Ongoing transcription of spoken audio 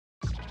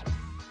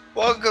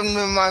Welcome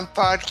to my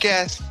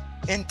podcast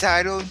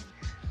entitled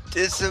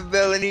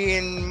Disability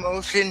in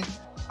Motion.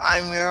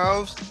 I'm your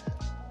host,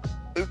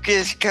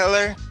 Lucas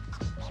Keller.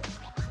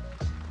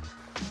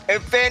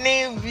 If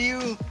any of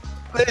you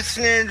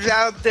listeners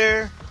out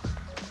there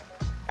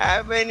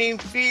have any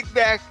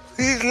feedback,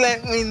 please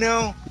let me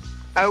know.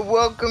 I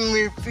welcome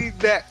your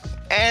feedback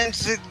and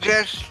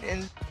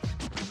suggestions.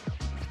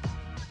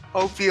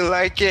 Hope you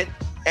like it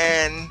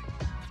and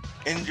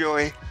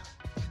enjoy.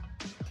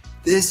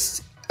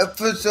 This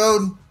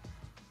episode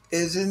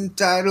is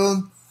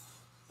entitled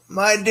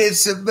My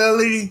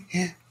Disability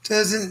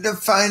Doesn't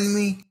Define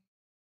Me.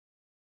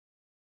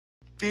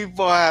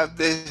 People have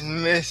this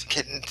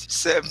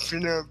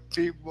misconception of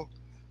people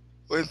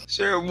with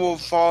cerebral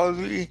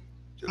palsy.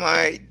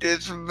 My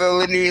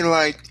disability,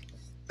 like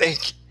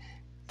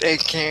they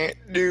can't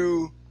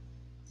do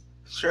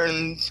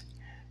certain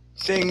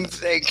things,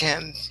 they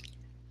can't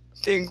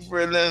think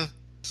for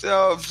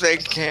themselves, they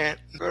can't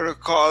go to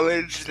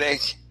college, they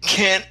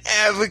can't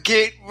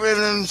advocate for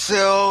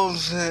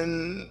themselves,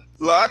 and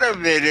a lot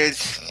of it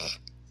is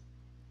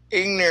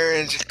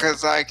ignorance,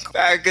 because like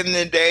back in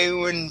the day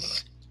when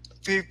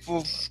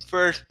people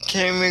first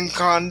came in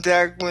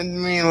contact with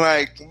me,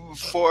 like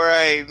before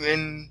I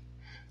even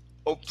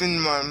opened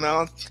my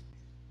mouth,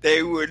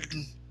 they would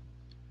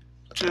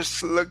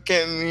just look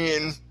at me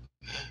and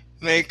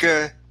make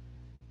a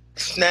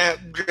snap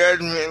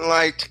judgment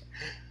like,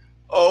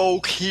 oh,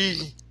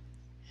 he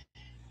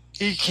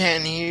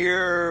can't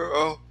hear,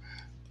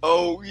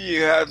 oh,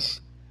 you have to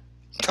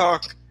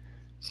talk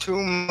to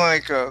him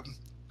like a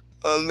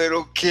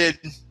little kid.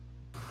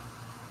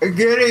 A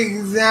good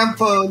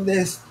example of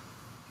this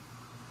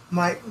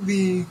might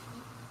be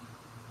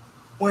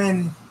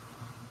when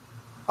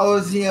I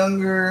was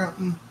younger,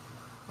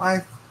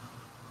 my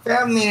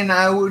family and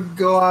I would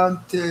go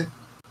out to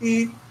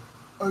eat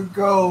or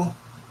go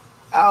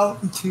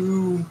out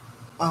to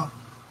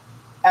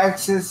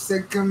access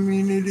the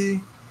community,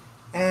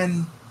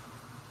 and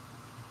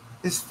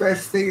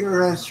especially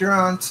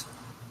restaurants.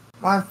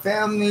 My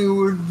family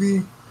would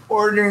be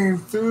ordering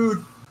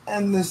food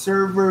and the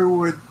server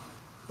would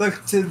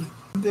look to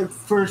the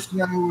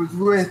person I was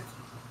with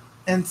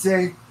and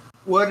say,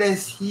 what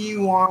does he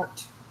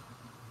want?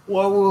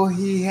 What will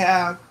he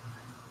have?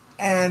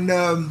 And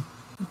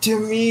to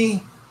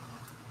me,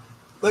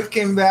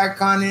 looking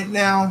back on it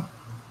now,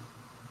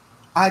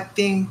 I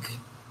think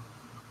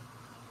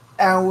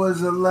that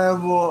was a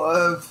level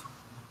of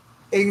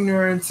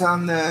ignorance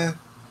on the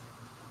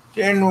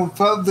general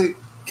public,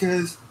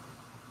 because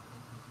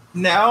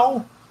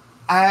now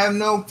I have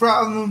no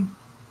problem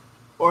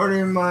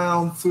ordering my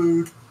own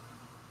food.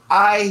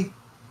 I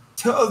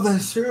tell the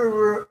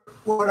server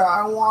what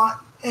I want,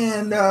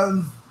 and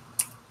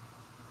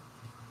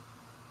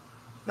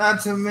not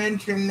to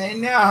mention they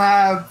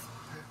now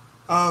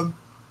have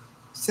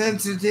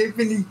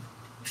sensitivity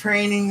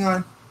training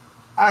on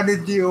how to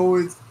deal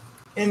with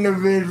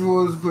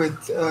individuals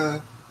with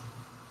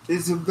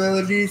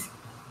disabilities.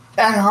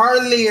 That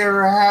hardly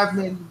ever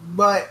happens,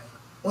 but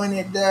when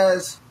it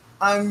does,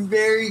 I'm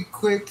very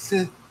quick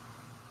to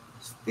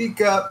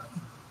speak up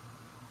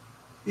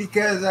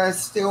because I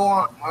still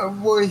want my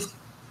voice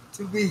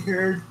to be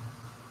heard.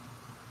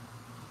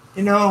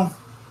 You know,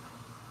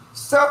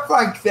 stuff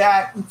like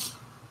that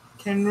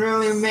can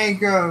really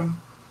make a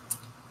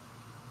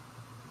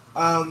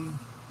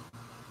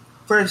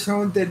person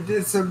with a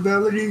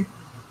disability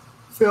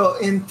feel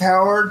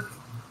empowered,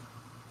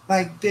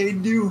 like they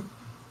do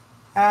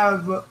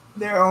have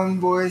their own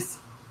voice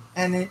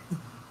and it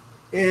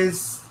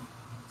is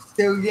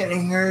still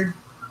getting heard,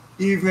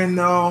 even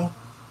though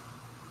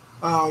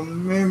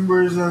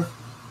members of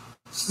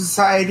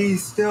society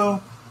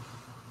still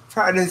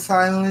try to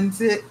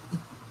silence it.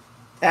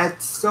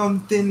 That's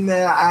something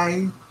that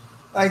I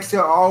like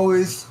to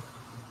always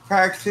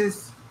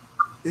practice,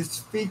 is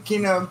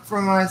speaking up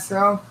for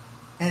myself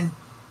and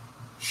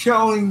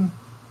showing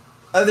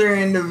other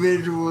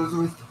individuals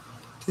with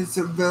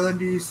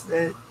disabilities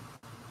that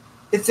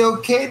it's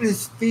okay to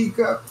speak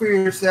up for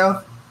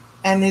yourself,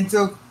 and it's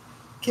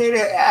okay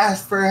to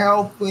ask for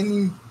help when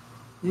you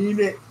need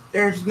it.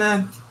 There's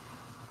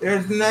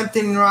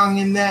nothing wrong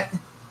in that.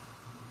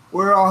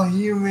 We're all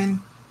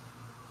human.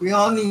 We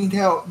all need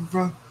help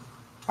from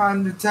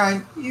time to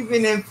time,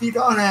 even if you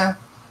don't have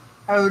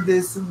a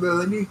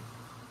disability.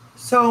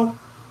 So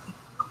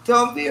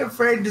don't be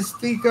afraid to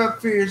speak up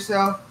for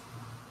yourself.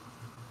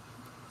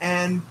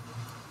 And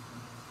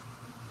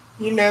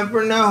you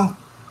never know,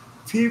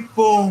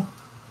 people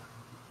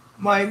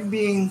might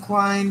be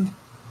inclined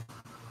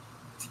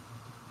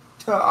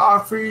to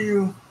offer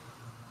you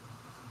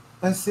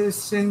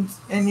assistance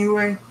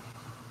anyway,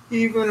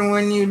 even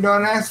when you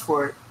don't ask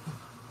for it.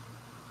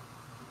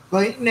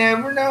 But you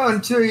never know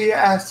until you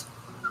ask,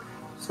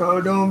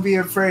 so don't be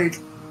afraid.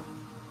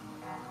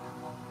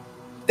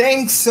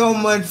 Thanks so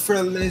much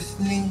for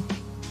listening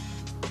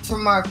to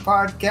my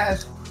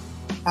podcast.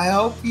 I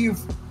hope you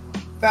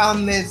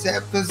found this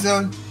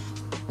episode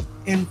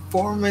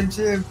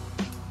informative,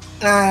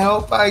 and I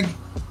hope I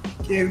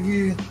gave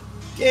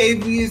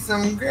gave you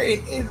some great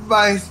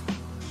advice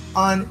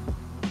on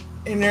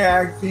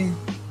interacting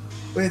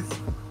with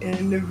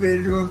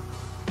individuals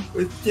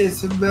with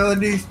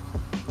disabilities,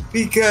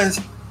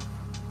 because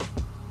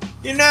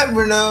you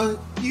never know,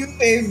 you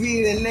may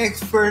be the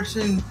next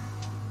person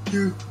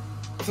to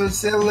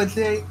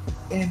facilitate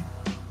an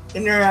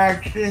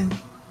interaction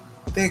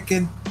that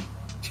can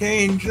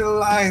change the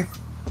life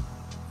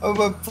of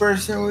a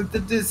person with a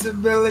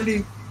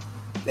disability.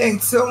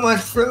 Thanks so much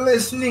for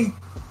listening.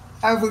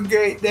 Have a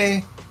great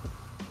day.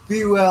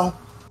 Be well.